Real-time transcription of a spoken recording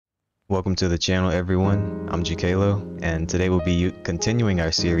Welcome to the channel, everyone. I'm GKlo, and today we'll be continuing our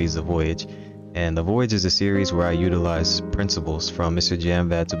series of Voyage. And the Voyage is a series where I utilize principles from Mr.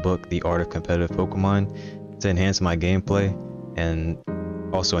 Jamvad's book, The Art of Competitive Pokemon, to enhance my gameplay and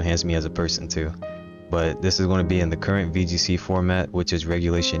also enhance me as a person too. But this is going to be in the current VGC format, which is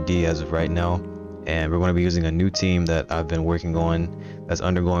Regulation D as of right now. And we're going to be using a new team that I've been working on that's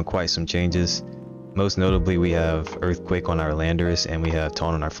undergoing quite some changes. Most notably, we have Earthquake on our Landorus and we have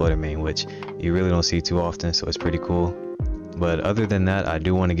Taunt on our Fluttermane, which you really don't see too often, so it's pretty cool. But other than that, I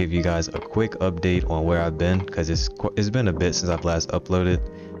do want to give you guys a quick update on where I've been, because it's been a bit since I've last uploaded.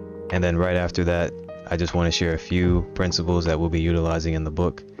 And then right after that, I just want to share a few principles that we'll be utilizing in the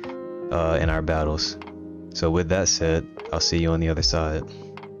book in our battles. So with that said, I'll see you on the other side.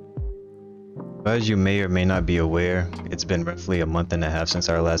 As you may or may not be aware, it's been roughly a month and a half since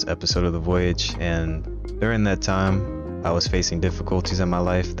our last episode of the Voyage, and during that time I was facing difficulties in my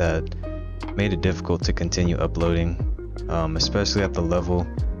life that made it difficult to continue uploading, especially at the level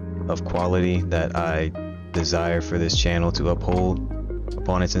of quality that I desire for this channel to uphold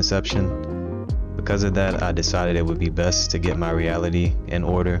upon its inception. Because of that, I decided it would be best to get my reality in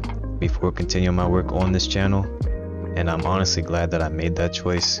order before continuing my work on this channel, and I'm honestly glad that I made that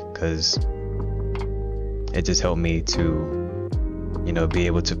choice, because it just helped me to, be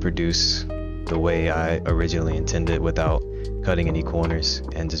able to produce the way I originally intended without cutting any corners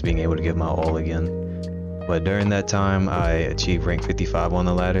and just being able to give my all again. But during that time, I achieved rank 55 on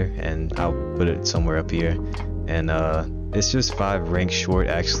the ladder, and I'll put it somewhere up here. And it's just 5 ranks short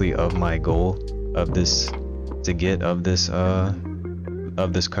actually of my goal of this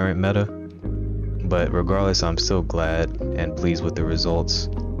current meta. But regardless, I'm still glad and pleased with the results.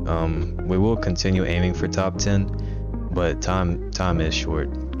 We will continue aiming for top 10, but time is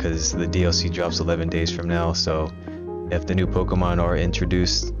short because the DLC drops 11 days from now, so if the new Pokemon are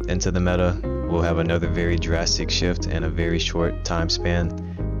introduced into the meta, we'll have another very drastic shift in a very short time span.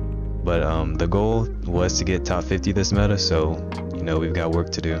 But the goal was to get top 50 this meta, so we've got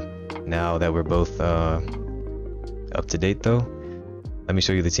work to do. Now that we're both up to date though, let me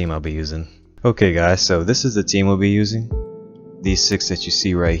show you the team I'll be using. Okay guys, so this is the team we'll be using. These 6 that you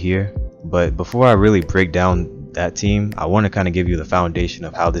see right here. But before I really break down that team, I want to kind of give you the foundation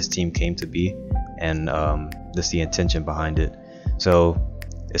of how this team came to be and just the intention behind it. So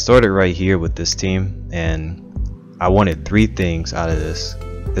it started right here with this team, and I wanted 3 things out of this.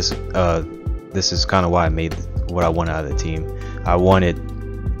 This is kind of why I made what I wanted out of the team. I wanted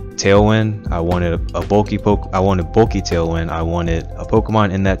Tailwind, I wanted a bulky Tailwind, I wanted a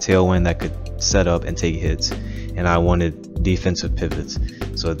Pokemon in that Tailwind that could set up and take hits, and I wanted defensive pivots.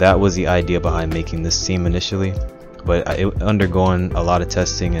 So that was the idea behind making this team initially, but it undergone a lot of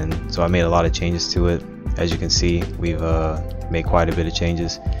testing, and so I made a lot of changes to it. As you can see, we've made quite a bit of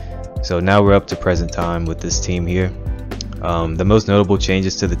changes. So now we're up to present time with this team here. The most notable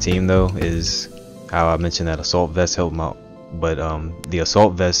changes to the team though is how I mentioned that Assault Vest helped my, but the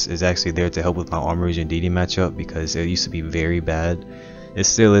Assault Vest is actually there to help with my Armor and DD matchup, because it used to be very bad. It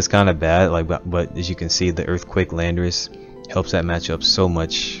still is kind of bad, but as you can see, the Earthquake Landorus helps that matchup so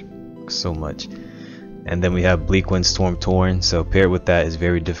much. And then we have Bleakwind Storm Torn, so paired with that is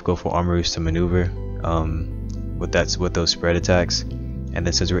very difficult for Armorers to maneuver with those spread attacks. And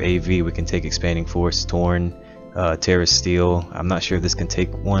then since we're AV, we can take Expanding Force, Torn, Terra Steel. I'm not sure if this can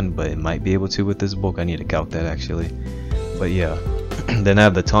take one, but it might be able to with this bulk. I need to calc that actually. But yeah. Then I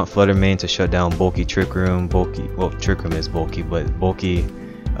have the Taunt Fluttermane to shut down bulky Trick Room. Trick Room is bulky, but bulky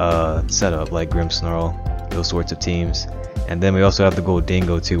setup like Grimmsnarl, those sorts of teams. And then we also have the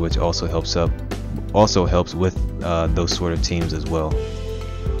Goldingo too, which also helps with those sort of teams as well.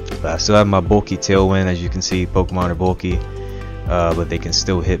 But I still have my bulky Tailwind. As you can see, Pokemon are bulky, but they can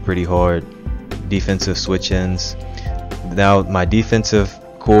still hit pretty hard. Defensive switch-ins. Now my defensive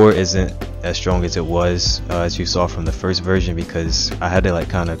core isn't as strong as it was as you saw from the first version, because I had to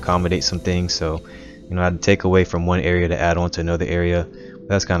kind of accommodate some things. So I had to take away from one area to add on to another area.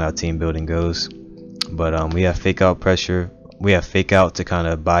 That's kind of how team building goes. But we have Fake Out Pressure. We have Fake Out to kind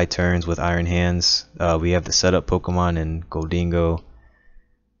of buy turns with Iron Hands. We have the setup Pokemon and Goldingo.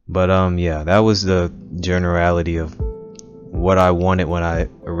 But yeah, that was the generality of what I wanted when I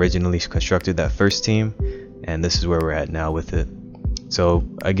originally constructed that first team, and this is where we're at now with it. So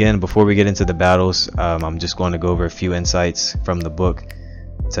again, before we get into the battles, I'm just going to go over a few insights from the book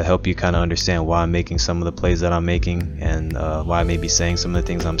to help you kind of understand why I'm making some of the plays that I'm making, and why I may be saying some of the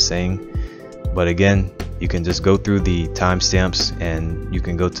things I'm saying. But again, you can just go through the timestamps and you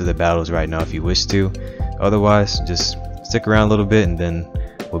can go to the battles right now if you wish to. Otherwise, just stick around a little bit and then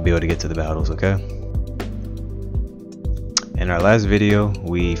we'll be able to get to the battles, okay? In our last video,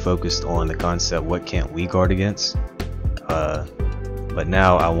 we focused on the concept, what can't we guard against? But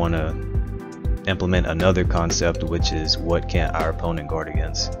now I want to implement another concept, which is what can't our opponent guard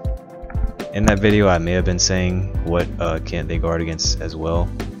against. In that video, I may have been saying what can't they guard against as well,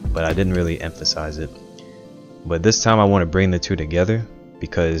 but I didn't really emphasize it. But this time I want to bring the two together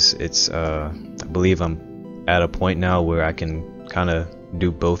because it's I believe I'm at a point now where I can kind of do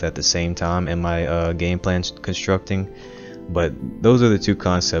both at the same time in my game plan constructing. But those are the two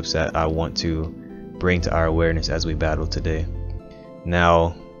concepts that I want to bring to our awareness as we battle today.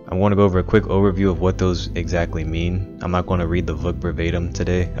 Now I want to go over a quick overview of what those exactly mean. I'm not going to read the book verbatim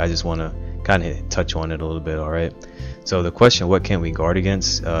today. I just want to kind of touch on it a little bit. Alright, so the question, what can't we guard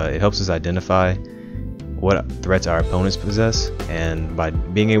against, it helps us identify what threats our opponents possess, and by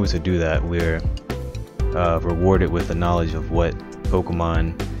being able to do that, we're rewarded with the knowledge of what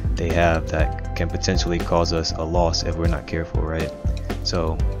Pokemon they have that can potentially cause us a loss if we're not careful, right?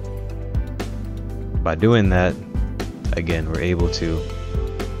 So by doing that, again, we're able to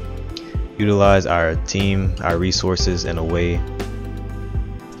utilize our team, our resources in a way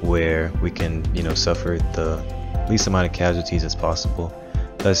where we can, suffer the least amount of casualties as possible,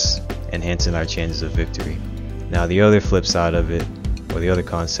 thus enhancing our chances of victory. Now the other flip side of it, or the other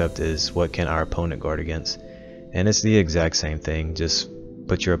concept, is what can our opponent guard against? And it's the exact same thing, just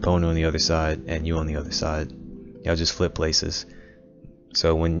put your opponent on the other side and you on the other side. Y'all just flip places.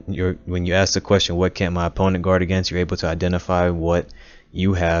 So when you ask the question, what can't my opponent guard against, you're able to identify what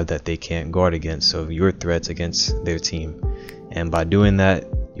you have that they can't guard against, so your threats against their team. And by doing that,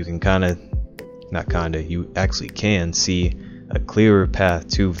 you can you actually can see a clearer path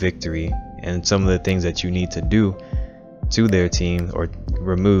to victory and some of the things that you need to do to their team or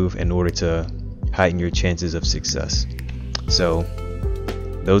remove in order to heighten your chances of success. So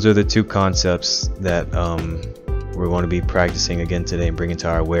those are the two concepts that we're going to be practicing again today and bringing to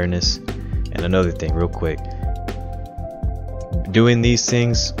our awareness. And another thing real quick, doing these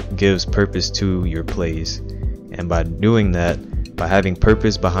things gives purpose to your plays, and by doing that, by having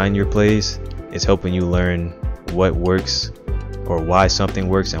purpose behind your plays, it's helping you learn what works or why something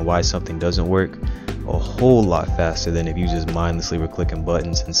works and why something doesn't work a whole lot faster than if you just mindlessly were clicking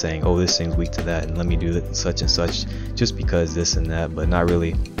buttons and saying, oh, this thing's weak to that and let me do that such and such just because this and that, but not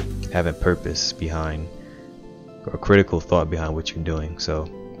really having purpose behind or critical thought behind what you're doing. So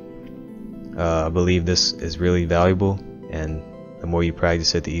I believe this is really valuable, and the more you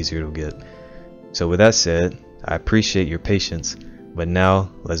practice it, the easier it'll get. So with that said, I appreciate your patience, but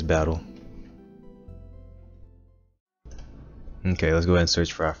now let's battle. Okay, let's go ahead and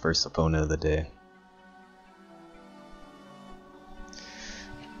search for our first opponent of the day.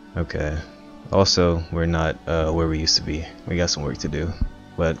 Okay, also we're not where we used to be. We got some work to do,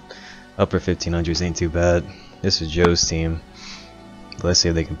 but upper 1500s ain't too bad. This is Joe's team. Let's see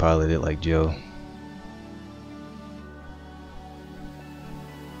if they can pilot it like Joe.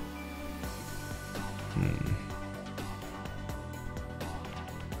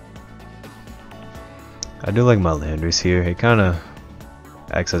 I do like my Landorus here. It kind of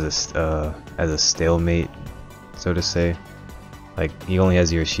acts as a stalemate, so to say. Like, he only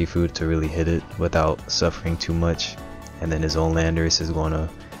has your Shifu to really hit it without suffering too much, and then his own Landorus is going to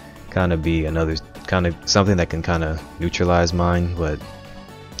kind of be another kind of something that can kind of neutralize mine, but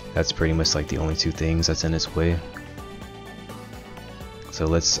that's pretty much like the only two things that's in its way. So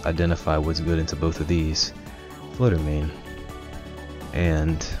let's identify what's good into both of these. Fluttermane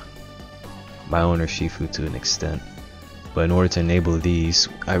and my owner Shifu to an extent, but in order to enable these,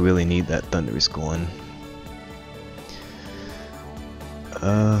 I really need that Thunderous going.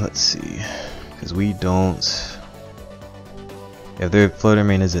 Let's see, because we don't, if their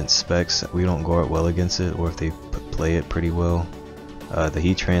Fluttermane isn't specs, we don't guard well against it, or if they play it pretty well. The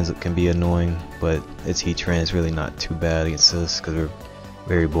Heatran can be annoying, but its Heatran is really not too bad against us because we're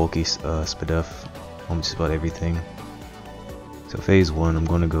very bulky Spadef on just about everything. So phase 1, I'm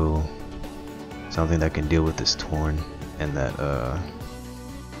going to go something that can deal with this Torn and that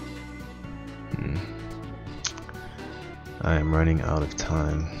I am running out of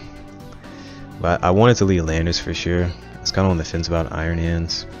time. But I wanted to lead Landorus for sure. It's kind of on the fence about Iron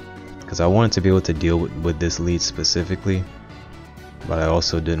Hands because I wanted to be able to deal with this lead specifically, but I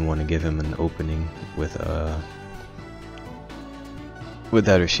also didn't want to give him an opening with that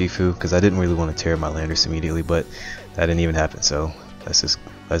or Shifu, because I didn't really want to tear my Landorus immediately, but that didn't even happen. So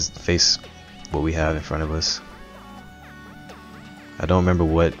let's face what we have in front of us. I don't remember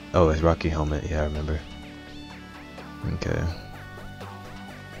what. Oh, it's Rocky Helmet. Yeah, I remember. Okay,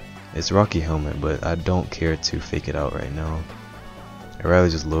 it's Rocky Helmet, but I don't care to fake it out right now. I'd rather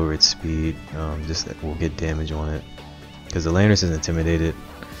just lower its speed, just that we'll get damage on it. because the Landers is intimidated.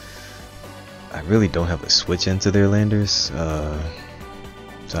 I really don't have a switch into their Landers, so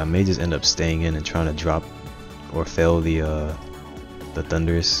I may just end up staying in and trying to drop or fail the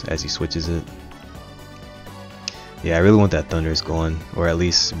Thundurus as he switches it. Yeah, I really want that Thundurus going, or at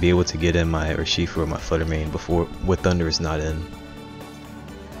least be able to get in my Urshifu or my Fluttermane before with Thundurus not in.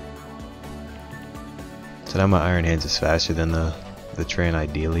 So now my Iron Hands is faster than the Tran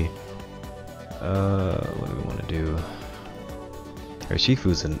ideally. What do we want to do?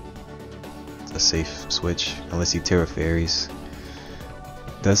 Urshifu's a safe switch unless he Terra Fairies.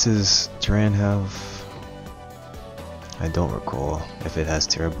 Does his Tran have? I don't recall if it has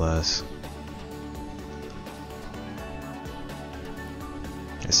Terra Blast.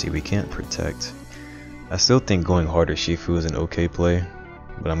 Let's see, we can't protect. I still think going harder Shifu is an okay play,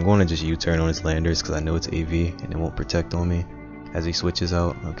 but I'm going to just U-turn on his Landers because I know it's AV and it won't protect on me as he switches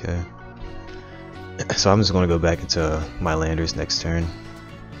out. Okay. So I'm just going to go back into my Landers next turn.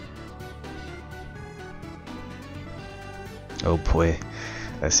 Oh boy.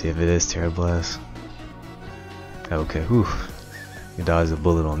 Let's see if it is Terra Blast. Okay, whew. He dodged a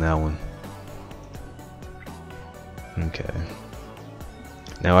bullet on that one. Okay.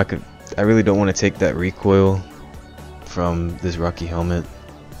 Now I really don't want to take that recoil from this Rocky Helmet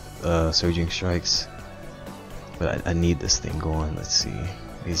Surging Strikes. But I need this thing going. Let's see.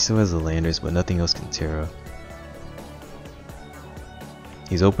 He still has the Landers, but nothing else can Terra.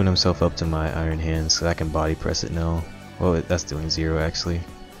 He's opened himself up to my Iron Hands, so I can body press it now. Well, that's doing 0 actually.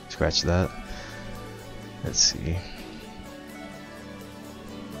 Scratch that. Let's see.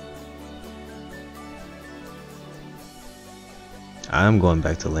 I'm going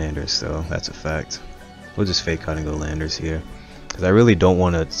back to Landers, so that's a fact. We'll just fake out and go Landers here, because I really don't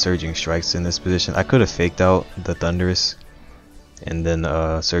want to Surging Strikes in this position. I could have faked out the Thundurus and then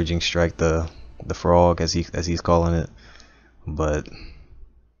Surging Strike the Frog as he's calling it, but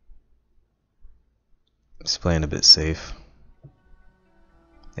it's playing a bit safe.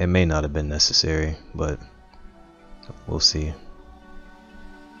 It may not have been necessary, but we'll see.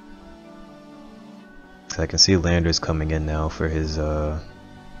 I can see Landers coming in now for his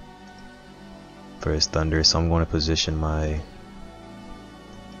Thunder, so I'm going to position my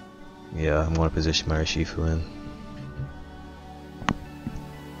Urshifu in.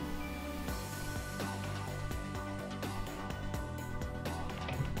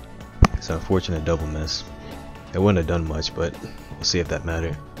 It's an unfortunate double miss. It wouldn't have done much, but we'll see if that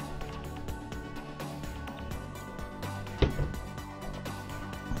mattered.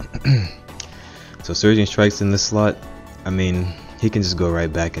 So Surging Strikes in this slot, I mean, he can just go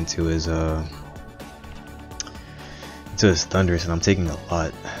right back into his Thundurus, and I'm taking a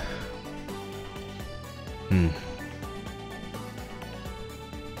lot.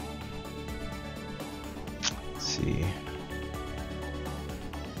 Let's see.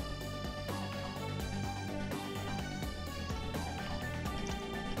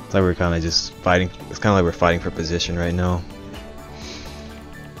 It's like we're kind of just fighting. It's kind of like we're fighting for position right now.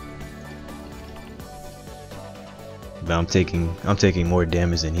 But I'm taking more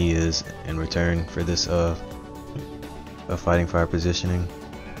damage than he is in return for this fighting fire positioning.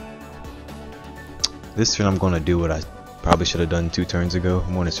 This turn I'm going to do what I probably should have done 2 turns ago.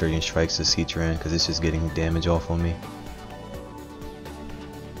 I'm going to Surging Strikes this Heatran because it's just getting damage off on me.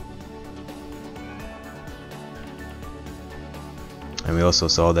 And we also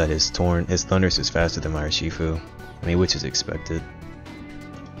saw that his Thundurus is faster than my Urshifu. I mean, which is expected.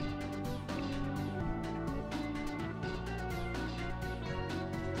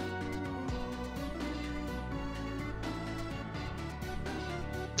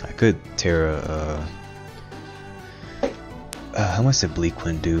 I could Terra, how much did Bleak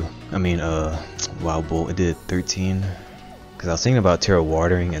Wind do? I mean, Wild Bolt, it did 13. Because I was thinking about Terra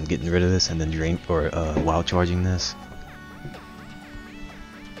Watering and getting rid of this and then Drain, or Wild Charging this.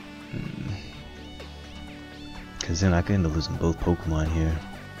 Because then I could end up losing both Pokemon here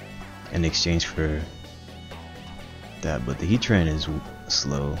in exchange for that. But the Heatran is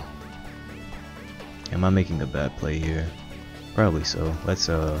slow. Am I making a bad play here? Probably so. Let's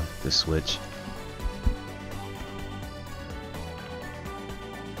just switch.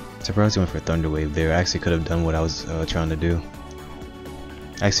 Surprised he went for Thunder Wave there. I actually could have done what I was trying to do.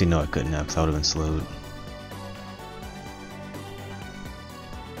 Actually, no, I couldn't have, because I would have been slowed.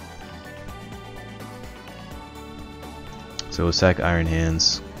 So we'll sack Iron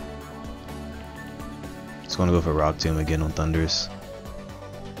Hands. Just want to go for Rock Tomb again on Thundurus.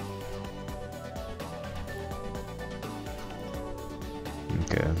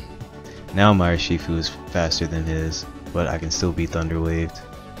 Okay. Now my Urshifu is faster than his, but I can still be Thunder Waved.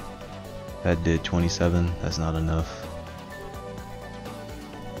 That did 27. That's not enough.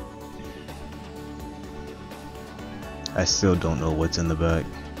 I still don't know what's in the back.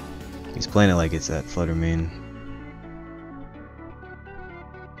 He's playing it like it's at Fluttermane.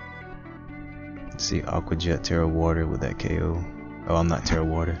 Let's see, Aqua Jet, Terra Water with that KO. Oh, I'm not Terra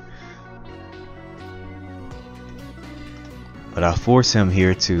Water. But I force him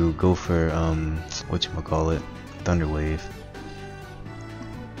here to go for whatchamacallit, Thunder Wave.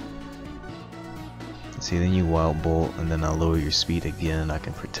 See, then you Wild Bolt, and then I'll lower your speed again. I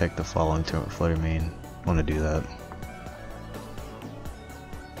can protect the following turn with Fluttermane. I want to do that.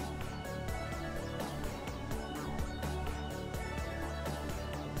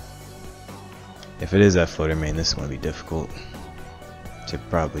 If it is at Fluttermane, this is going to be difficult. Which it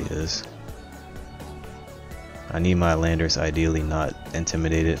probably is. I need my Landorus ideally not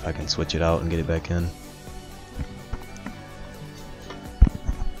intimidated if I can switch it out and get it back in.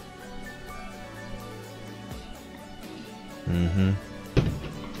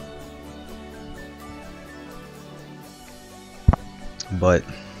 But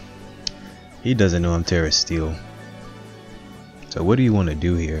he doesn't know I'm Terra Steel. So what do you want to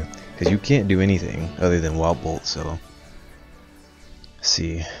do here? Because you can't do anything other than Wild Bolt. So let's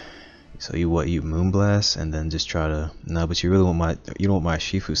see. So you Moonblast and then just try to but you really want you don't want my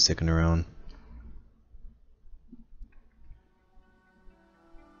Shifu sticking around.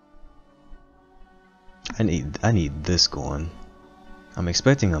 I need this going. I'm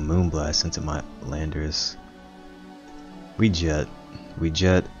expecting a Moonblast into my Landorus. We jet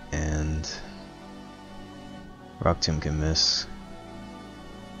and Rock Tomb can miss.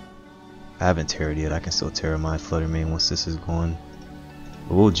 I haven't terrored yet. I can still terror my Fluttermane once this is going.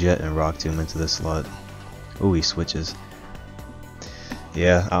 But we'll jet and Rock Tomb into this slot. Oh, he switches.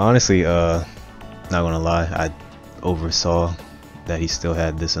 Yeah, I honestly, not gonna lie, I oversaw that he still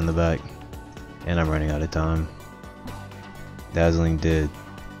had this in the back. And I'm running out of time. Dazzling did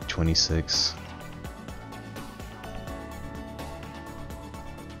 26.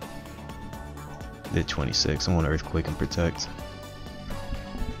 Did 26. I want Earthquake and Protect.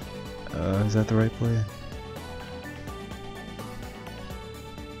 Is that the right play?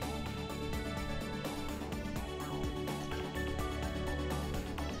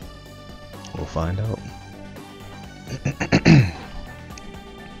 We'll find out.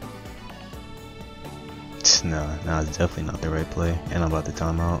 No, it's definitely not the right play, and I'm about to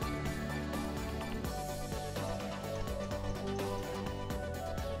time out.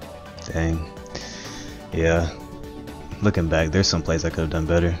 Dang. Yeah. Looking back, there's some plays I could have done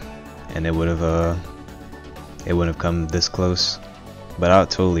better, and it wouldn't have come this close. But I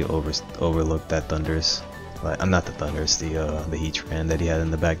totally overlooked that Thundurus. Like, I'm not the Thundurus, the Heatran that he had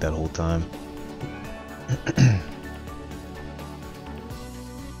in the back that whole time.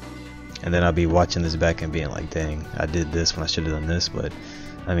 And then I'll be watching this back and being like, dang, I did this when I should have done this. But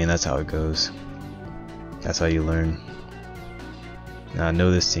I mean, that's how it goes. That's how you learn. Now, I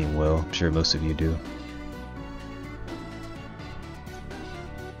know this team well. I'm sure most of you do.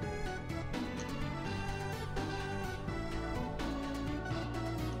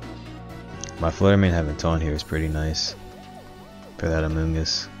 My Fluttermane having taunt here is pretty nice for that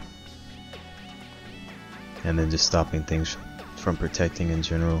Amoonguss. And then just stopping things from protecting in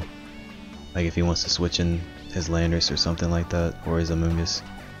general. Like if he wants to switch in his Landorus or something like that, or his Amoonguss,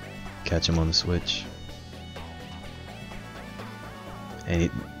 catch him on the switch.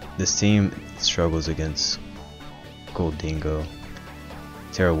 And this team struggles against Goldingo.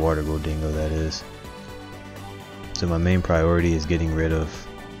 Terra Water Goldingo, that is. So my main priority is getting rid of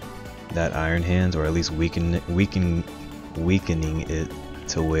that Iron Hands, or at least weakening it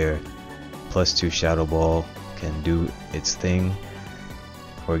to where +2 Shadow Ball can do its thing,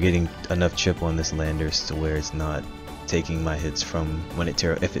 or getting enough chip on this Landorus to where it's not taking my hits from when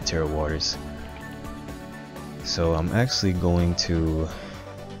if it Terra Waters. So I'm actually going to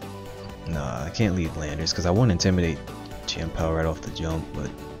I can't leave Landorus because I want to intimidate Chien-Pao right off the jump, but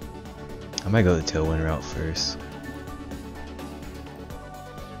I might go the Tailwind route first.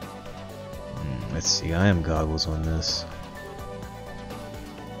 Let's see, I am Goggles on this.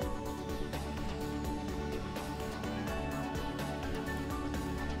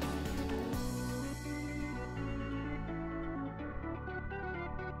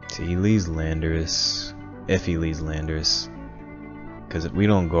 See, he leaves Landorus, if he leaves Landorus, because we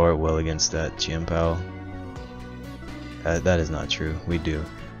don't guard well against that Chien-Pao. That is not true. We do.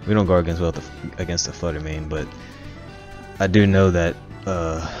 We don't guard against the Fluttermane, but I do know that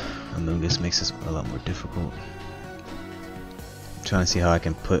Amoonguss makes this a lot more difficult. I'm trying to see how I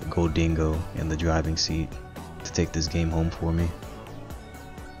can put Goldingo in the driving seat to take this game home for me.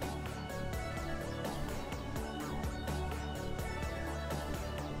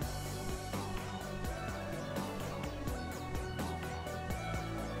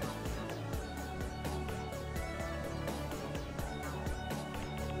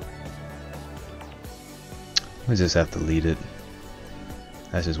 We just have to lead it.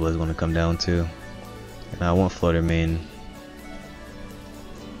 That's just what it's going to come down to. And I want Fluttermane.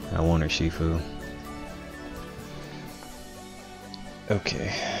 I want her Shifu.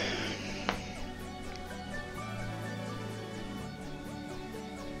 Okay.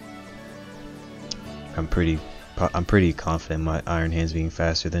 I'm pretty confident my Iron Hand's being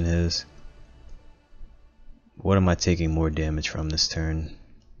faster than his. What am I taking more damage from this turn?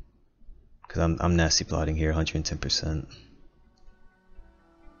 Because I'm nasty plotting here, 110%.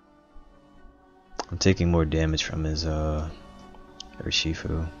 I'm taking more damage from his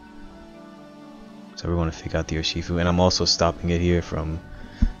Urshifu. So we're going to fake out the Urshifu, and I'm also stopping it here from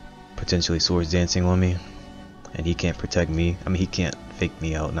potentially Swords Dancing on me. And he can't protect me. I mean, he can't fake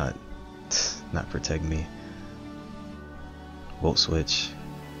me out, not protect me. Volt Switch.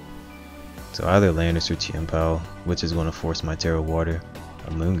 So either Landorus or Tianpao, which is going to force my Terra Water.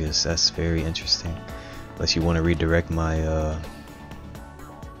 Amoonguss, that's very interesting. Unless you want to redirect my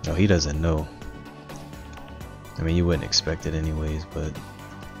no, he doesn't know. I mean, you wouldn't expect it anyways, but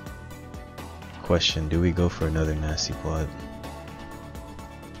question, do we go for another nasty plot?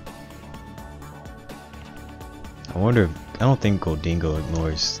 I wonder if, I don't think Goldingo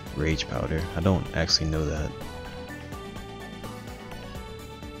ignores Rage Powder. I don't actually know that.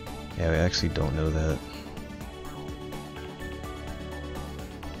 Yeah, I actually don't know that.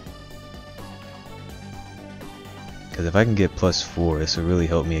 Because if I can get +4, this will really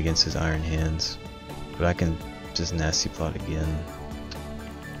help me against his Iron Hands. But I can just nasty plot again.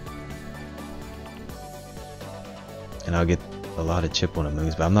 And I'll get a lot of chip on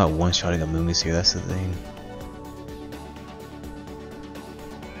Amoonguss, but I'm not one-shotting Amoonguss here, that's the thing.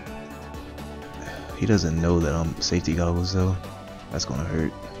 He doesn't know that I'm safety goggles though. That's gonna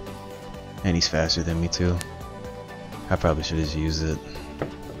hurt. And he's faster than me too. I probably should have just used it.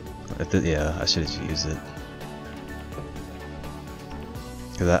 Yeah, I should have just used it.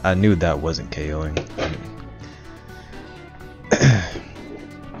 Because I knew that wasn't KOing.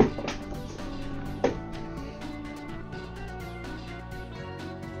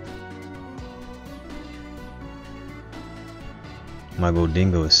 My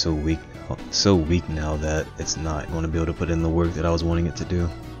Goldingo is so weak now that it's not going to be able to put in the work that I was wanting it to do.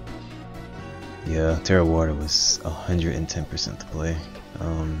 Yeah, Terra Water was 110% to play.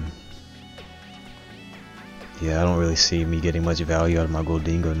 Yeah, I don't really see me getting much value out of my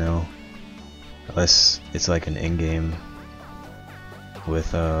Goldingo now. Unless it's like an endgame with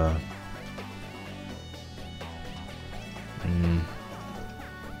that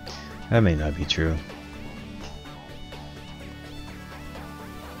may not be true.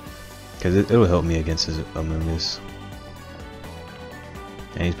 Because it'll help me against his Amoonguss.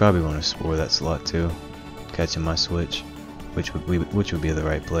 And he's probably going to Spore that slot too, catching my switch, which would be the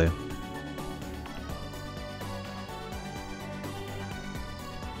right play.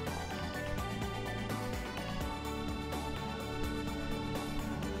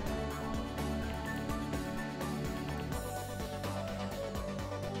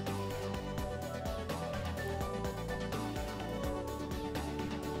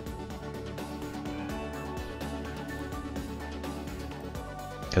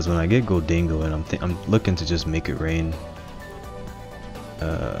 Because when I get Goldingo and I'm looking to just make it rain.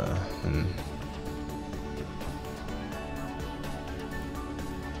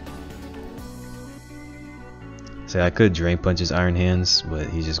 So I could Drain Punch his Iron Hands, but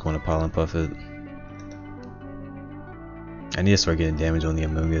he's just going to Pollen Puff it. I need to start getting damage on the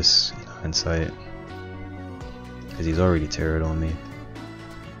Amoonguss in hindsight, because he's already terrored on me.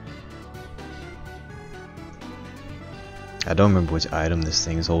 I don't remember which item this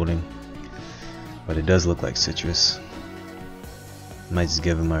thing is holding, but it does look like citrus. Might just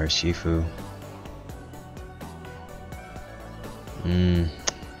give him my Urshifu.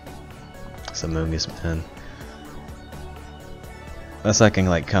 It's Amoonguss, man. Unless I can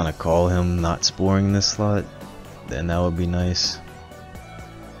like kind of call him not sporing this slot, then that would be nice.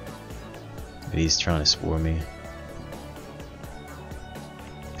 But he's trying to spore me,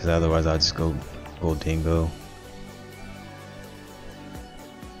 because otherwise I'll just go Goldingo.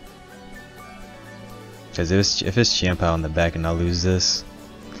 Because if it's Tianpao in the back and I lose this,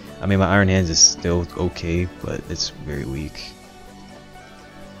 I mean my Iron Hands is still okay, but it's very weak.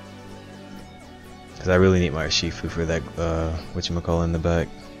 Because I really need my Urshifu for that, whatchamacallit in the back.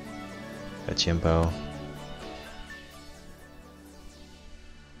 That Tianpao.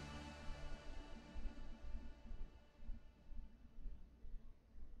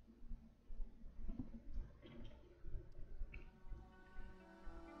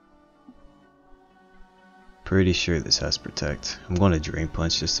 Pretty sure this has Protect. I'm going to Drain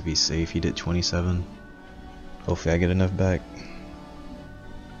Punch just to be safe. He did 27. Hopefully I get enough back.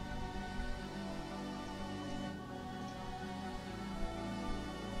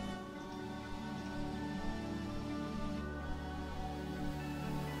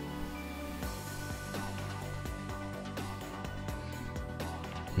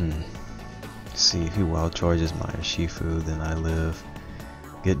 See, if he wild charges my Shifu, then I live.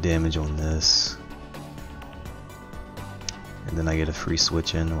 Get damage on this. And then I get a free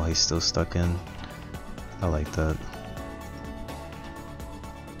switch in while he's still stuck in. I like that.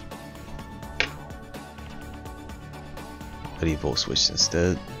 But he volt switched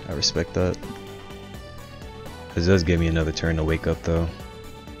instead. I respect that. This does give me another turn to wake up though.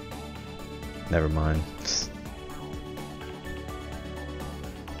 Never mind.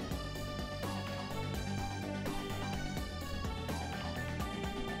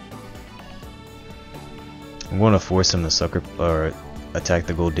 I'm going to force him to sucker or attack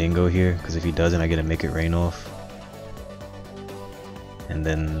the gold dingo here, because if he doesn't I get to make it rain off. And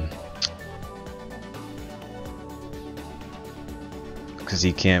then because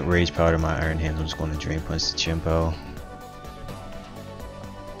he can't rage powder my iron hands, I'm just going to drain punch the Chimpo.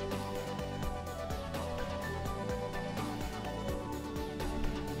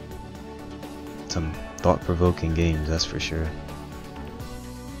 Some thought-provoking games, that's for sure.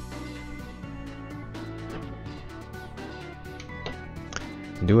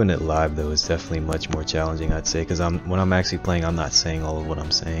 Doing it live though is definitely much more challenging, I'd say, because when I'm actually playing, I'm not saying all of what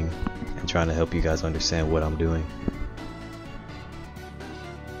I'm saying and trying to help you guys understand what I'm doing.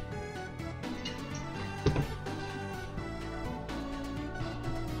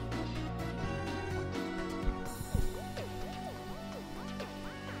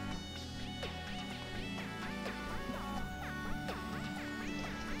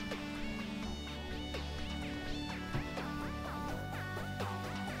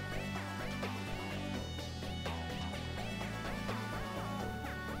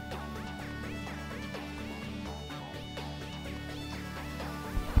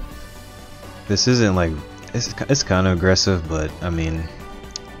 This isn't like, it's kind of aggressive, but I mean,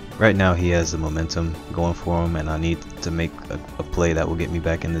 right now he has the momentum going for him, and I need to make a play that will get me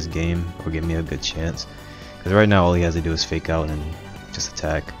back in this game or give me a good chance. Because right now all he has to do is fake out and just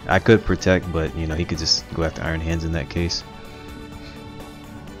attack. I could protect, but you know, he could just go after Iron Hands in that case.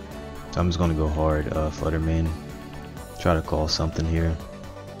 So I'm just gonna go hard, Fluttermane. Try to call something here,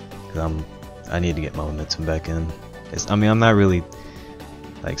 because I need to get my momentum back in. I mean, I'm not really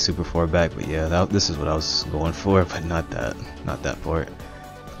like super far back, but yeah, this is what I was going for, but not that part.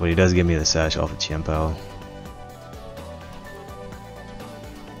 But he does give me the sash off of Chien-Pao.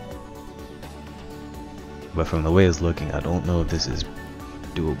 But from the way it's looking, I don't know if this is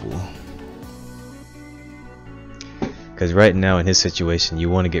doable. Because right now in his situation,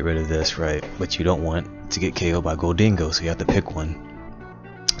 you want to get rid of this, right? But you don't want to get KO'd by Goldingo, so you have to pick one.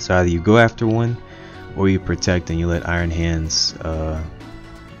 So either you go after one, or you protect and you let Iron Hands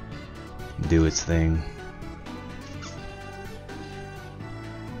do its thing.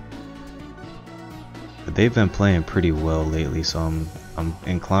 But they've been playing pretty well lately, so I'm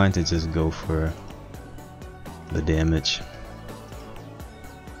inclined to just go for the damage.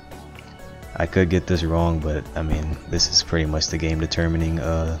 I could get this wrong, but I mean, this is pretty much the game determining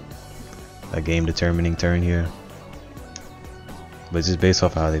a game determining turn here. But just based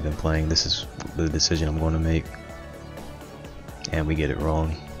off how they've been playing, this is the decision I'm going to make. And we get it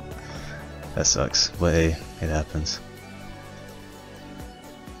wrong. That sucks, but hey, it happens.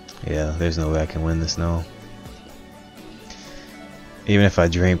 Yeah, there's no way I can win this now. Even if I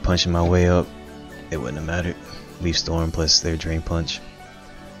drain punching my way up, it wouldn't have mattered. Leaf Storm plus their drain punch.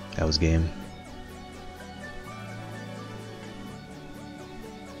 That was game.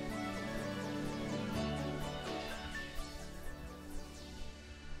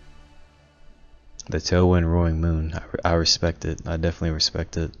 The Tailwind Roaring Moon. I respect it. I definitely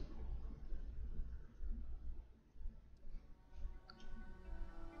respect it.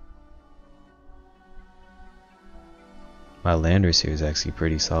 My Landorus here is actually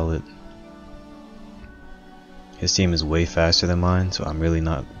pretty solid. His team is way faster than mine, so I'm really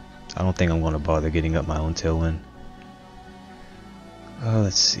not. I don't think I'm going to bother getting up my own Tailwind.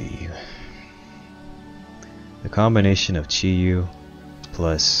 Let's see. The combination of Chi-Yu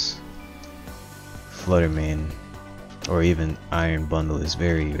plus Fluttermane or even Iron Bundle is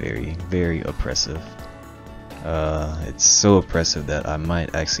very, very, very oppressive. It's so oppressive that I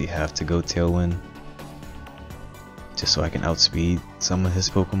might actually have to go Tailwind just so I can outspeed some of his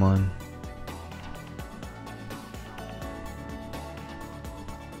Pokemon.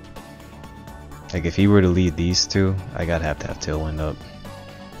 Like if he were to lead these two, I gotta have to have Tailwind up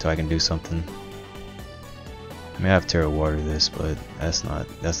so I can do something. I may have Terra Water this, but that's not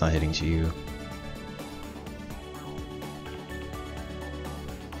hitting GU.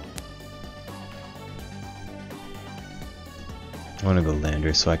 I want to go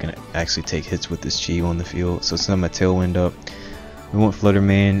Lander so I can actually take hits with this GU on the field. So send my Tailwind up. We want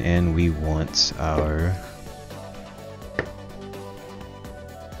Fluttermane and we want our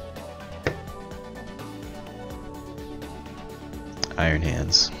Iron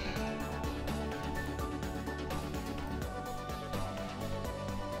Hands.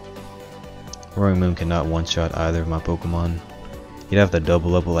 Roaring Moon cannot one-shot either of my Pokemon. You'd have to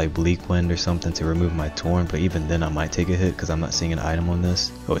double up with like Bleak Wind or something to remove my Torn, but even then I might take a hit because I'm not seeing an item on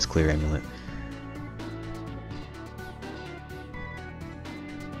this. Oh, it's Clear Amulet.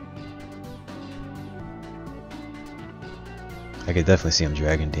 I could definitely see him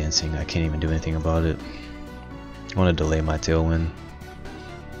Dragon Dancing. I can't even do anything about it. I want to delay my Tailwind.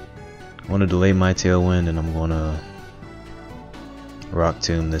 And I'm gonna Rock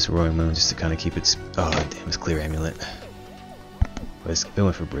Tomb this Roaring Moon just to kind of keep it. Oh damn, it's Clear Amulet. But it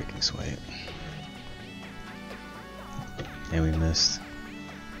went for Breaking Swipe. And we missed.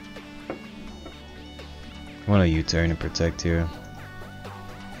 I want to U-turn and protect here.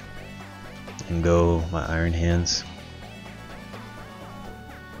 And go my Iron Hands.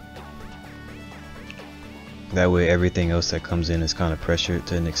 That way everything else that comes in is kind of pressured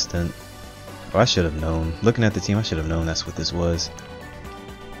to an extent. Oh, I should have known. Looking at the team, I should have known that's what this was.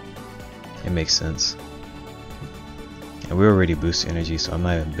 It makes sense. And we're already boosting energy, so I'm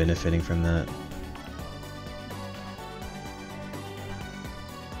not even benefiting from that.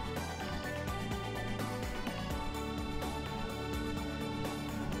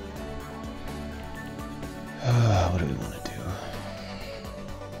 What do we want to do?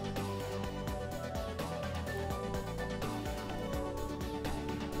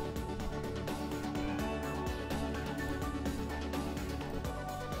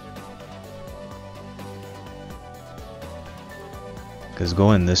 Because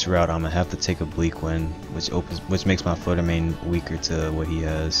going this route, I'm gonna have to take a Bleak Wind, which makes my Fluttermane weaker to what he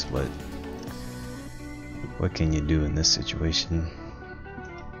has. But what can you do in this situation?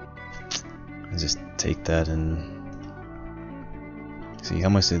 Just take that and see how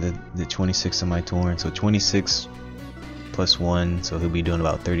much did the 26 of my Torn. So 26 plus 1, so he'll be doing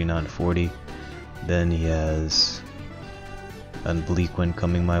about 39 to 40. Then he has a Bleak Wind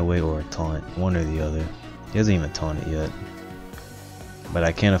coming my way or a Taunt, one or the other. He hasn't even taunted yet. But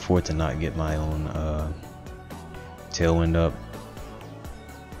I can't afford to not get my own Tailwind up.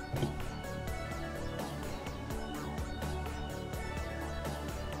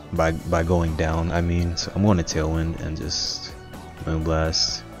 By going down, I mean. So I'm going to Tailwind and just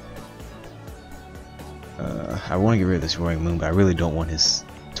Moonblast. I want to get rid of this Roaring Moon, but I really don't want his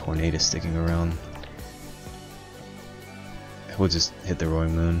Tornado sticking around. We'll just hit the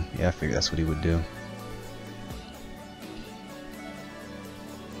Roaring Moon. Yeah, I figured that's what he would do.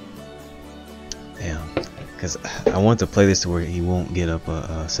 Damn, because I want to play this to where he won't get up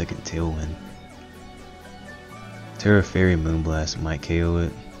a second Tailwind. Terra Fairy Moonblast might KO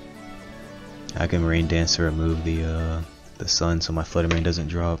it. I can Rain Dance to remove the sun so my Fluttermane doesn't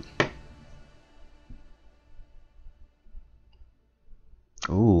drop.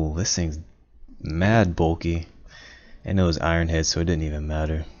 Ooh, this thing's mad bulky. And it was Iron Head, so it didn't even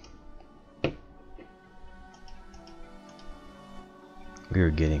matter. We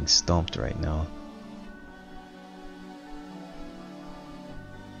are getting stomped right now.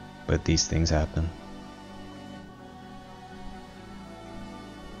 But these things happen.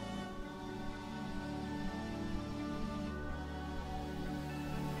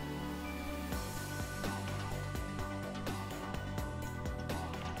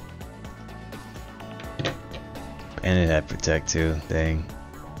 And it had Protect too. Dang,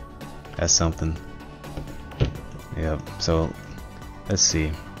 that's something. Yep. So let's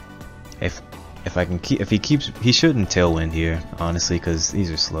see if I can keep, he shouldn't Tailwind here, honestly, because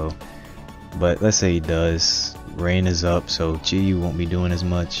these are slow. But let's say he does. Rain is up, so GU won't be doing as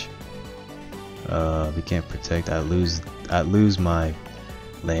much. We can't Protect. I lose my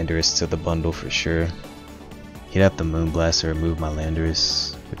Landorus to the bundle for sure. He'd have to Moonblast to remove my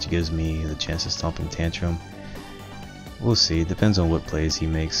Landorus, which gives me the chance of Stomping Tantrum. We'll see. Depends on what plays he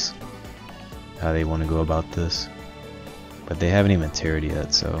makes, how they want to go about this. But they haven't even Terra'd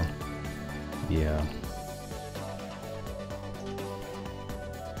yet, so yeah.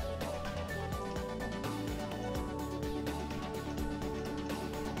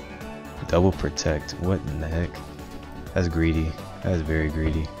 Double Protect. What in the heck? That's greedy. That is very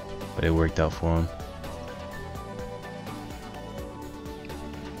greedy. But it worked out for him.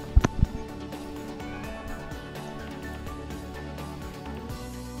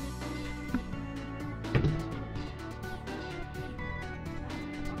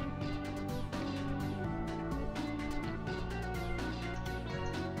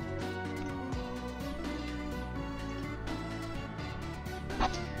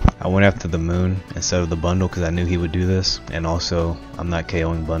 I went after the moon instead of the bundle because I knew he would do this, and also I'm not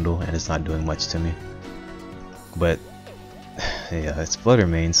KOing bundle and it's not doing much to me. But yeah, it's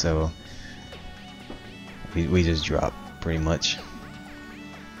Fluttermane, so we just drop pretty much.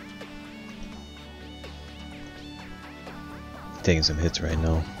 Taking some hits right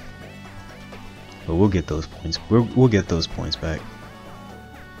now, but we'll get those points. We'll get those points back.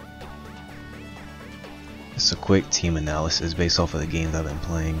 Just a quick team analysis based off of the games I've been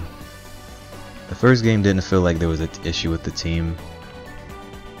playing. The first game didn't feel like there was an issue with the team.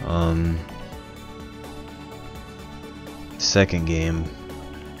 Second game,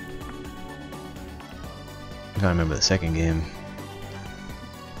 I'm trying to remember the second game.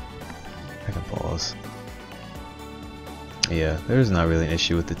 I can pause. Yeah, there's not really an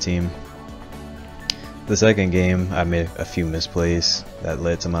issue with the team. The second game, I made a few misplays that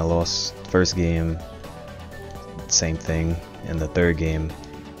led to my loss. First game, same thing. And the third game,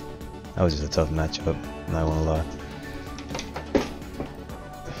 that was just a tough matchup, not gonna lie.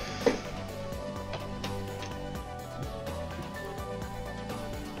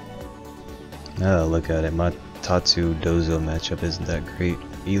 Now that I look at it, my Tatsu Dozo matchup isn't that great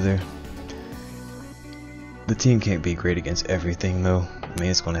either. The team can't be great against everything though. I mean,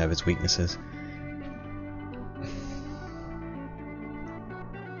 it's gonna have its weaknesses.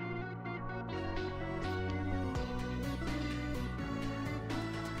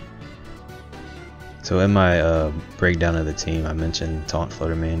 So in my breakdown of the team, I mentioned taunt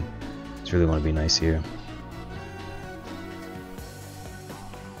Fluttermane. It's really going to be nice here.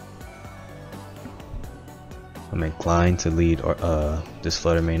 I'm inclined to lead this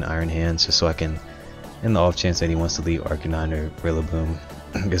Fluttermane Iron Hands just so I can, in the off chance that he wants to lead Arcanine or Rillaboom,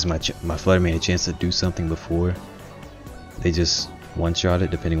 gives my Fluttermane a chance to do something before they just one-shot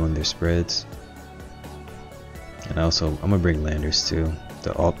it depending on their spreads. And also, I'm going to bring Landorus too,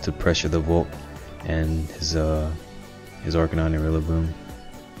 to pressure the Volt and his Arcanine and Rillaboom.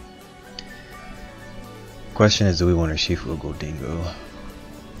 Question is, do we want our Shifu or Goldingo?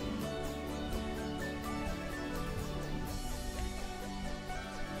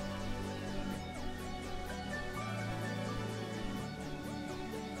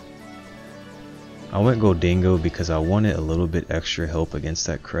 I went Goldingo because I wanted a little bit extra help against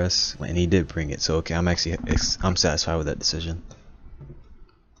that Crest, and he did bring it. So okay, I'm satisfied with that decision.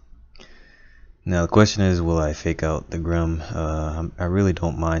 Now the question is, will I fake out the Grim? I really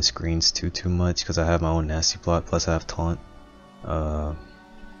don't mind screens too much because I have my own nasty plot, plus I have taunt. But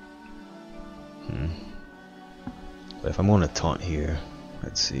if I'm going to taunt here,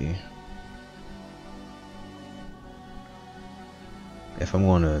 let's see. If I'm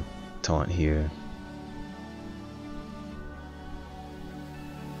going to taunt here,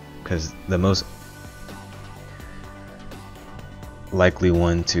 because the most likely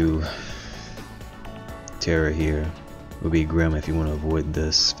one to Terra here would be Grim if you want to avoid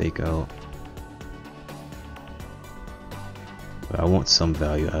this fake out. But I want some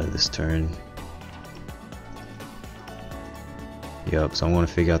value out of this turn. Yup, so I'm going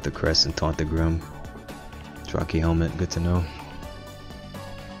to figure out the Crest and taunt the Grim. Rocky Helmet, good to know.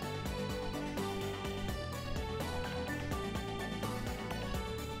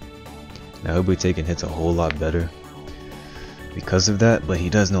 Now he'll be taking hits a whole lot better because of that, but he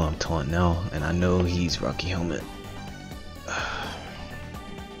does know I'm taunt now, and I know he's Rocky Helmet.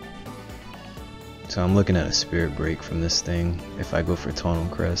 So I'm looking at a Spirit Break from this thing if I go for taunt on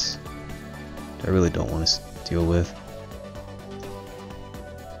Crest. I really don't want to deal with.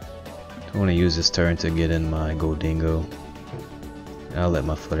 I want to use this turn to get in my Goldingo. I'll let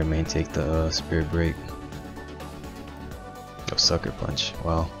my Fluttermane take the Spirit Break. Oh, Sucker Punch,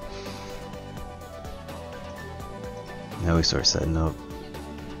 wow. Now we start setting up.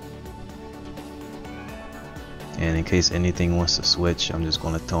 And in case anything wants to switch, I'm just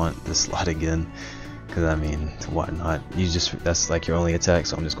going to taunt this slot again. Because I mean, why not? That's like your only attack,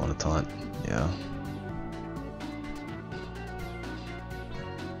 so I'm just going to taunt. Yeah.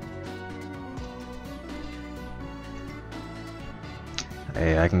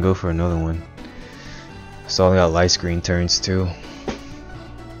 Hey, I can go for another one. So I got light screen turns too.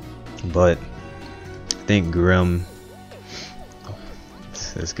 But I think Grim,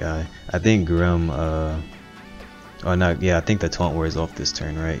 this guy, I think Grim, oh no, yeah, I think the taunt wears off this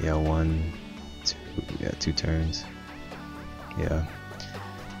turn, right? Yeah, 1, 2, yeah, 2 turns. Yeah.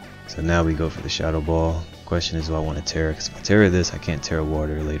 So now we go for the Shadow Ball. Question is, do I want to Terra? Because if I Terra this, I can't Terra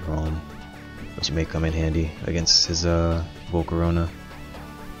Water later on, which may come in handy against his Volcarona.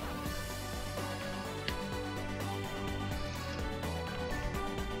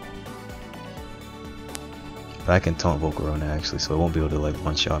 If But I can taunt Volcarona actually, so it won't be able to like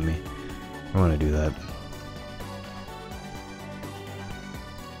one-shot me. I want to do that.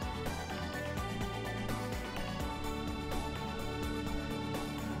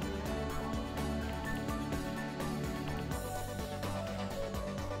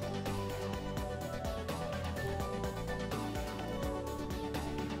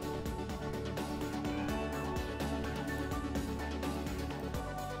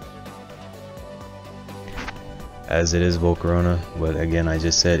 As it is Volcarona, but again, I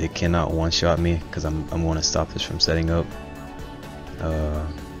just said it cannot one-shot me because I'm going to stop this from setting up.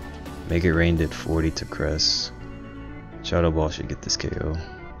 Make it rain did 40 to Crest. Shadow Ball should get this KO.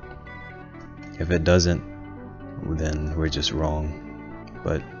 If it doesn't, then we're just wrong.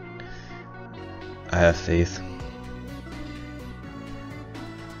 But I have faith.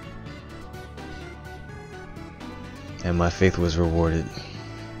 And my faith was rewarded.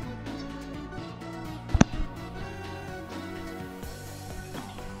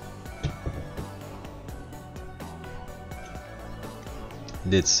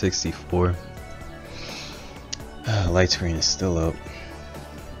 Did 64. Light screen is still up.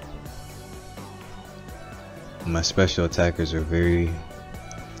 My special attackers are in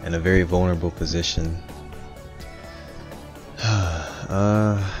a very vulnerable position.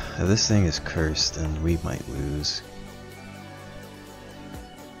 If this thing is cursed, then we might lose.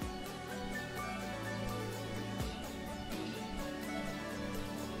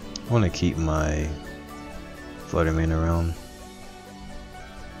 I want to keep my Fluttermane around.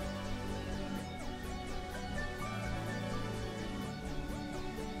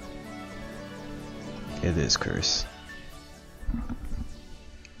 It is curse.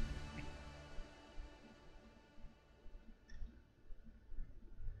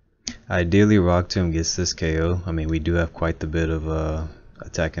 Ideally, Rock Tomb gets this KO. I mean, we do have quite the bit of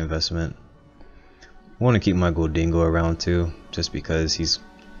attack investment. I want to keep my Goldingo around too, just because he's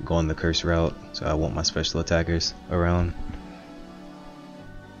going the curse route. So I want my special attackers around.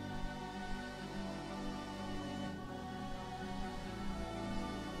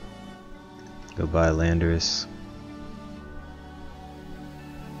 Goodbye, Landorus.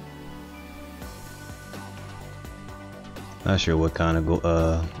 Not sure what kind of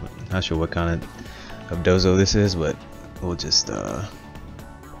Dozo this is, but we'll just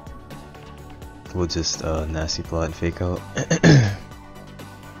nasty plot and fake out.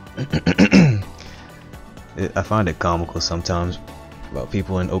 I find it comical sometimes about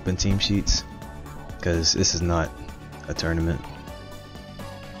people in open team sheets, because this is not a tournament.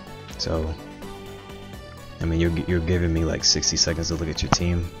 So I mean, you're giving me like 60 seconds to look at your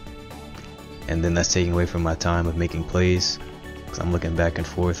team, and then that's taking away from my time of making plays, because I'm looking back and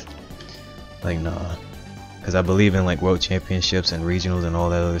forth. Like, nah, because I believe in like world championships and regionals and all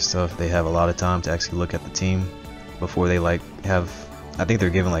that other stuff. They have a lot of time to actually look at the team before they like have. I think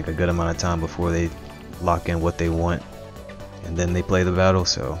they're given like a good amount of time before they lock in what they want, and then they play the battle.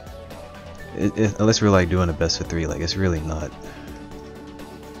 So unless we're like doing a best of 3, like it's really not.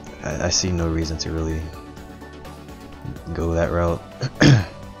 I see no reason to really go that route.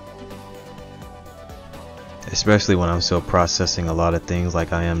 Especially when I'm still processing a lot of things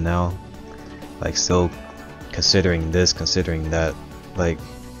like I am now, like still considering this, considering that. Like,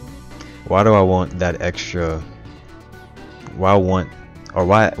 why do I want that extra?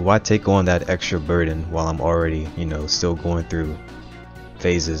 Why take on that extra burden while I'm already, you know, still going through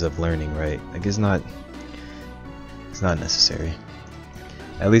phases of learning, right? Like, it's not necessary.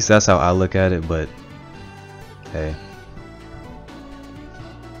 At least that's how I look at it, but hey,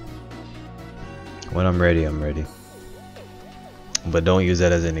 when I'm ready, I'm ready. But don't use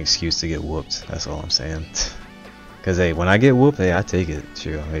that as an excuse to get whooped. That's all I'm saying. Cause hey, when I get whooped, hey, I take it.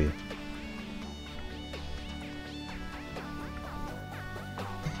 Sure, hey.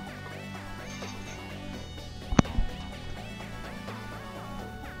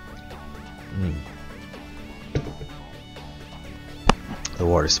 The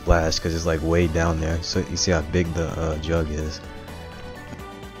water splashed because it's like way down there. So you see how big the jug is.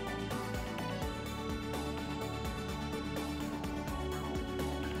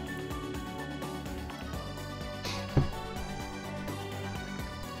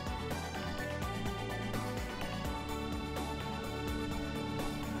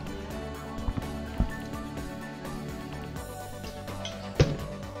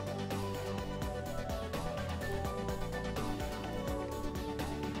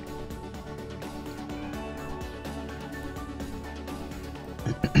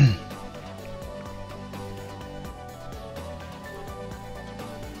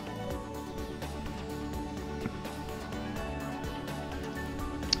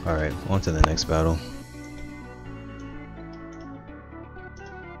 Alright, on to the next battle.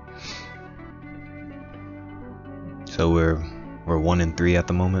 So we're 1-3 at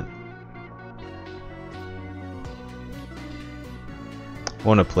the moment. I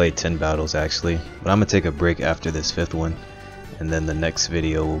want to play 10 battles actually, but I'm gonna take a break after this 5th one, and then the next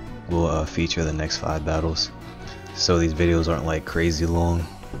video will feature the next 5 battles, so these videos aren't like crazy long,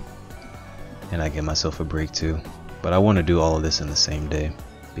 and I give myself a break too. But I want to do all of this in the same day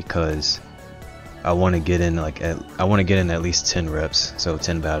because I want to get in at least 10 reps, so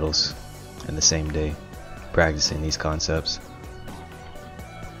 10 battles in the same day, practicing these concepts,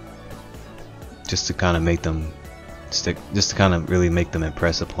 just to kind of make them stick, just to kind of really make them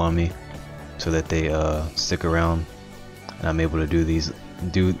impress upon me, so that they stick around, and I'm able to do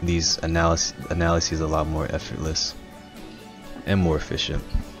these analyses a lot more effortless and more efficient.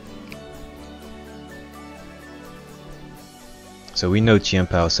 So we know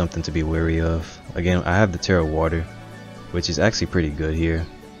Chien-Pao is something to be wary of. Again, I have the Terra Water, which is actually pretty good here.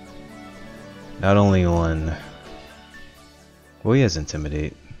 Not only on, well, he has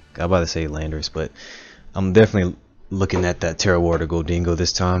Intimidate. I'm about to say Landorus, but I'm definitely looking at that Terra Water Goldingo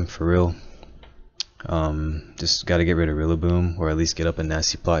this time, for real. Just gotta get rid of Rillaboom, or at least get up a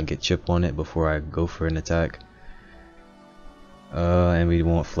nasty plot and get chip on it before I go for an attack. And we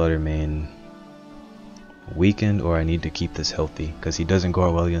want Fluttermane weakened, or I need to keep this healthy because he doesn't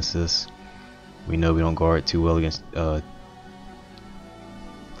guard well against this. We know we don't guard too well against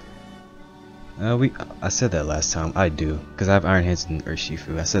I said that last time. I do, because I have Iron Hands and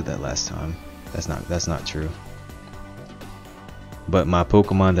Urshifu. I said that last time. That's not true. But my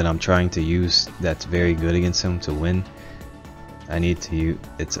Pokemon that I'm trying to use that's very good against him to win, I need to use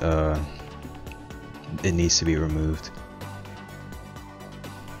it needs to be removed.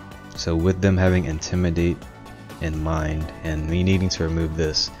 So with them having Intimidate in mind and me needing to remove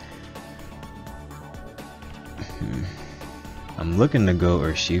this, I'm looking to go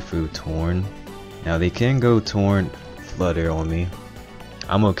Urshifu Torn. Now they can go Torn Flutter on me.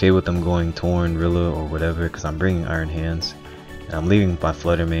 I'm okay with them going Torn Rilla or whatever because I'm bringing Iron Hands. And I'm leaving my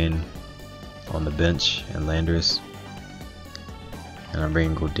Fluttermane on the bench and Landorus. And I'm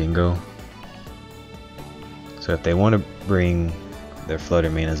bringing Goldingo. So if they want to bring their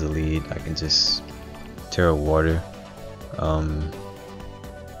Fluttermane as a lead, I can just Terra Water.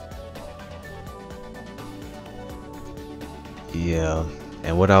 Yeah,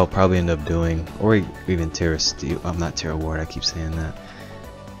 and what I'll probably end up doing, or even Terra Steel, I'm not Terra Water, I keep saying that.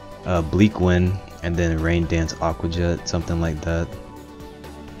 Bleak Wind, and then Rain Dance Aqua Jet, something like that.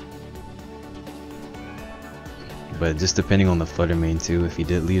 But just depending on the Fluttermane too, if he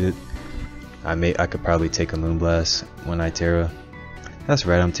did lead it, I could probably take a Moonblast when I Terra. That's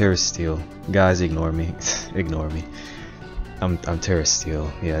right, I'm Terra Steel. Guys, ignore me. Ignore me. I'm Terra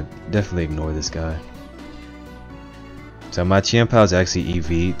Steel. Yeah, definitely ignore this guy. So my Chien-Pao is actually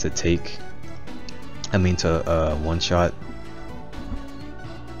EV to take, to one-shot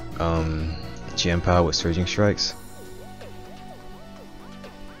Chien-Pao with Surging Strikes.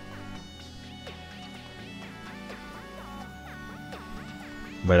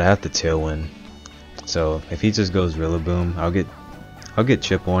 But I have to Tailwind. So if he just goes Rillaboom, I'll get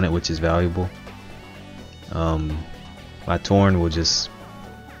chip on it, which is valuable. My Torn will just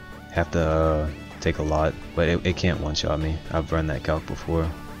have to take a lot, but it can't one-shot me. I've run that calc before.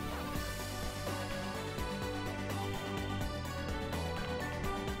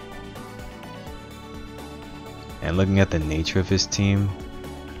 And looking at the nature of his team,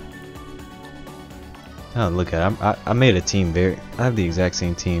 oh, look at it. I made a team I have the exact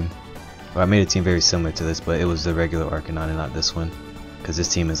same team. Well, I made a team very similar to this, but it was the regular Arcanine and not this one, because this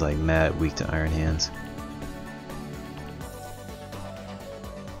team is like mad weak to Iron Hands.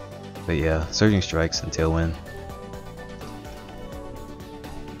 But yeah, Surging Strikes and Tailwind.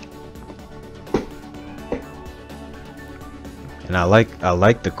 And I like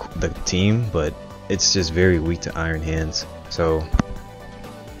the team, but it's just very weak to Iron Hands. So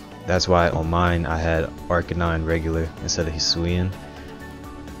that's why on mine I had Arcanine regular instead of Hisuian,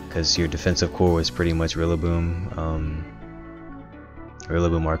 because your defensive core was pretty much Rillaboom,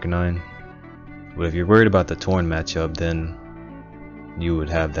 Rillaboom Arcanine. But if you're worried about the Torn matchup, then you would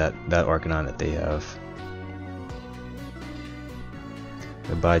have that Arcanine that they have.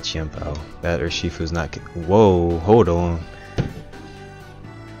 Goodbye Chien-Pao. That Urshifu's not. Whoa, hold on.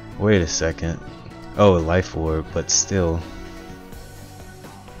 Wait a second. Oh, Life Orb, but still.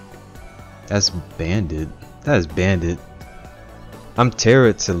 That's Bandit. That is Bandit. I'm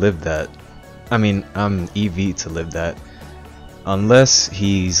Terra to live that. I'm EV to live that. Unless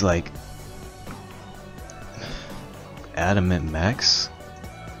he's like Adamant Max.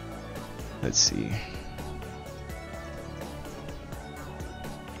 Let's see.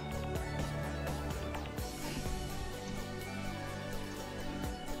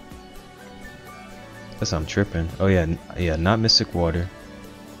 Guess I'm tripping. Oh yeah, yeah, not Mystic Water.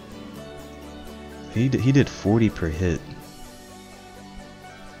 He did 40 per hit.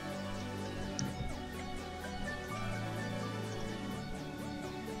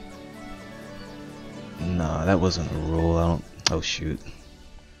 Nah, that wasn't a roll. I don't. Oh shoot.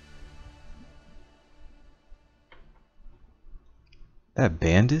 That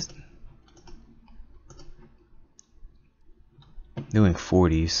bandit? Doing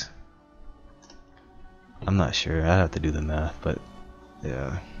 40s. I'm not sure. I'd have to do the math, but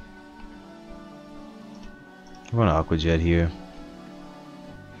yeah. We're on Aqua Jet here.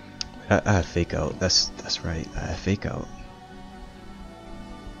 I have Fake Out. That's right. I have Fake Out.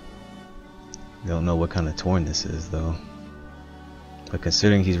 Don't know what kind of Torn this is though. But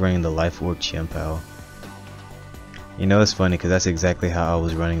considering he's running the Life Orb Chien-Pao, you know, it's funny because that's exactly how I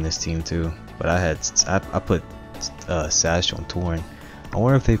was running this team too. But I put Sash on Torn. I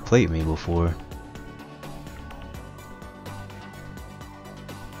wonder if they've played me before.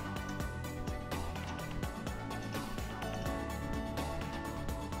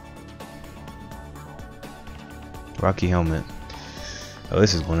 Rocky Helmet. Oh,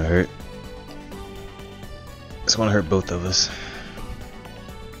 this is gonna hurt. It's gonna hurt both of us.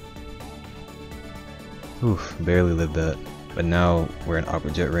 Oof, barely lived that. But now we're in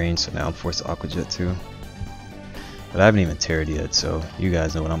Aqua Jet range, so now I'm forced to Aqua Jet too. But I haven't even teared yet, so you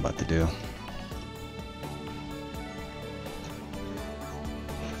guys know what I'm about to do.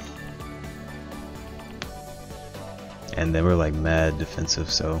 And then we're like mad defensive,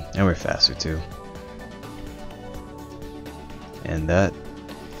 so, and we're faster too. And that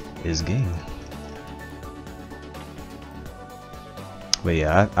is game. But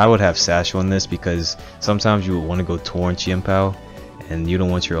yeah, I would have Sash on this because sometimes you would want to go Torn Chien-Pao, and you don't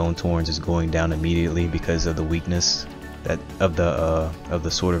want your own Torn just going down immediately because of the weakness that of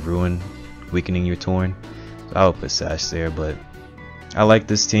the Sword of Ruin weakening your Torn. So I would put Sash there, but I like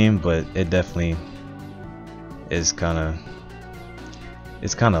this team, but it definitely is kind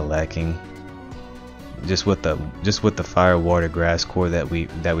of lacking. Just with the Fire, Water, Grass core that we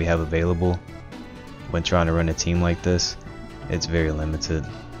have available when trying to run a team like this, it's very limited.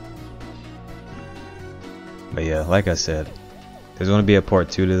 But yeah, like I said, there's going to be a part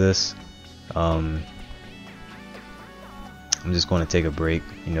 2 to this. I'm just going to take a break,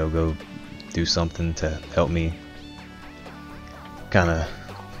 you know, go do something to help me kind of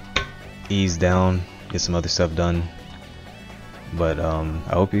ease down, get some other stuff done. But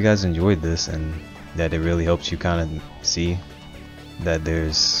I hope you guys enjoyed this and that it really helps you kind of see that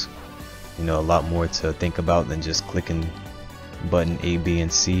there's, you know, a lot more to think about than just clicking button A, B, and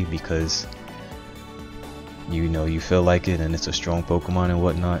C because you know you feel like it and it's a strong Pokemon and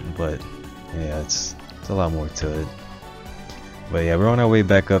whatnot. But yeah, it's a lot more to it. But yeah, we're on our way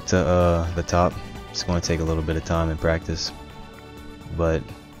back up to the top. It's going to take a little bit of time and practice, but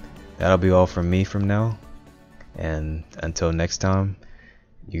that'll be all from me from now, and until next time,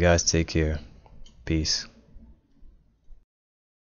 you guys take care. Peace.